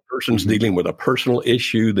a person's dealing with a personal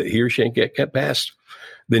issue that he or she can't get past,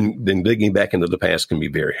 then digging back into the past can be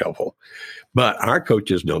very helpful. But our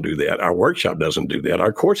coaches don't do that. Our workshop doesn't do that.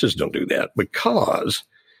 Our courses don't do that, because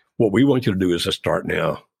what we want you to do is to start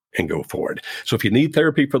now and go forward. So if you need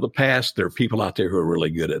therapy for the past, there are people out there who are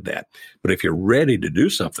really good at that. But if you're ready to do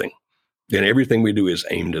something, then everything we do is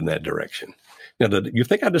aimed in that direction. Now, do you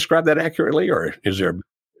think I described that accurately, or is there?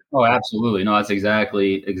 Oh, absolutely. No, that's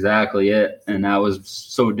exactly it. And that was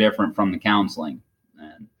so different from the counseling.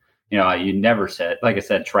 And, you never said, like I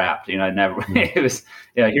said, trapped, it was,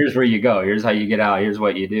 here's where you go. Here's how you get out. Here's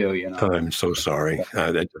what you do, I'm so sorry.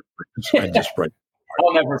 I just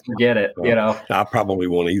I'll never forget it, I probably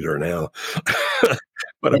won't either now.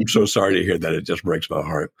 But I'm so sorry to hear that. It just breaks my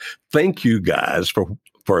heart. Thank you guys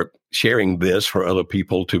for sharing this for other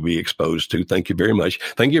people to be exposed to. Thank you very much.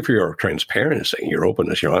 Thank you for your transparency, your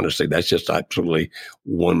openness, your honesty. That's just absolutely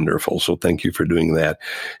wonderful. So thank you for doing that.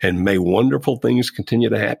 And may wonderful things continue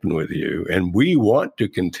to happen with you. And we want to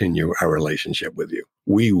continue our relationship with you.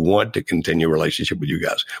 We want to continue a relationship with you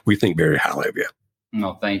guys. We think very highly of you.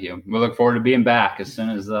 No, thank you. We look forward to being back as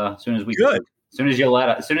soon as we good. As soon as you let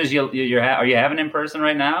us. As soon as are you having in person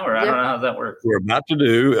right now, or I don't know how that works? We're about to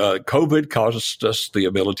do. COVID caused us the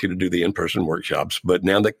ability to do the in-person workshops, but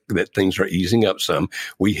now that things are easing up some,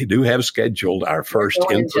 we do have scheduled our first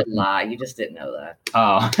in July. You just didn't know that.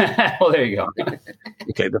 Oh, well, there you go.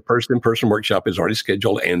 Okay, the first in-person workshop is already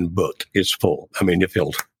scheduled and booked. It's full. I mean, it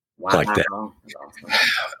feels like that.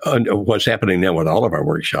 Awesome. What's happening now with all of our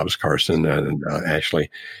workshops, Carson and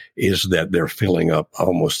Ashley, is that they're filling up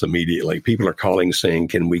almost immediately. People are calling saying,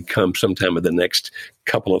 can we come sometime in the next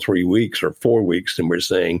couple of 3 weeks or 4 weeks? And we're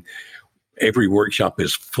saying every workshop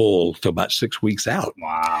is full to about 6 weeks out.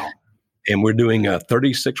 Wow. And we're doing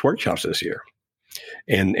 36 workshops this year.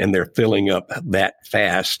 And they're filling up that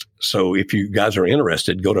fast. So if you guys are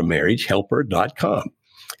interested, go to marriagehelper.com.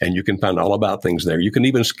 And you can find all about things there. You can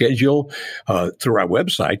even schedule through our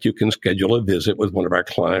website, you can schedule a visit with one of our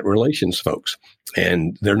client relations folks.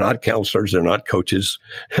 And they're not counselors. They're not coaches.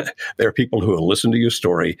 They're people who will listen to your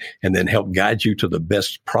story and then help guide you to the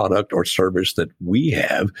best product or service that we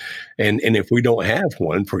have. And if we don't have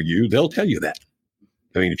one for you, they'll tell you that.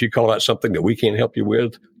 I mean, if you call out something that we can't help you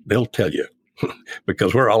with, they'll tell you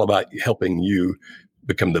because we're all about helping you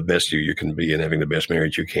become the best you can be and having the best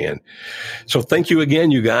marriage you can. So thank you again,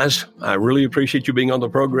 you guys. I really appreciate you being on the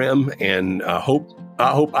program, and I hope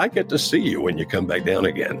I get to see you when you come back down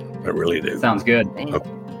again. I really do. Sounds good. Okay.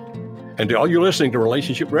 And to all you listening to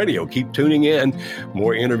Relationship Radio, keep tuning in.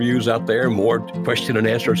 More interviews out there, more question and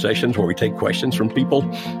answer sessions where we take questions from people.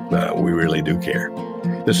 We really do care.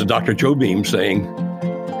 This is Dr. Joe Beam saying,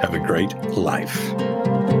 have a great life.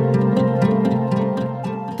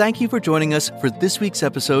 Thank you for joining us for this week's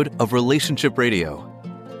episode of Relationship Radio.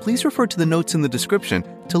 Please refer to the notes in the description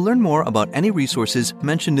to learn more about any resources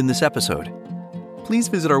mentioned in this episode. Please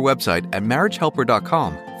visit our website at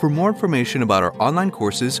marriagehelper.com for more information about our online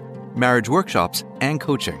courses, marriage workshops, and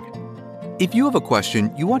coaching. If you have a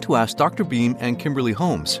question you want to ask Dr. Beam and Kimberly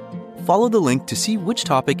Holmes, follow the link to see which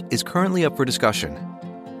topic is currently up for discussion.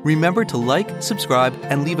 Remember to like, subscribe,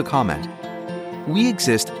 and leave a comment. we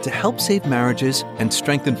exist to help save marriages and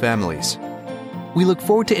strengthen families. We look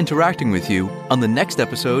forward to interacting with you on the next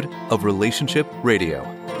episode of Relationship Radio.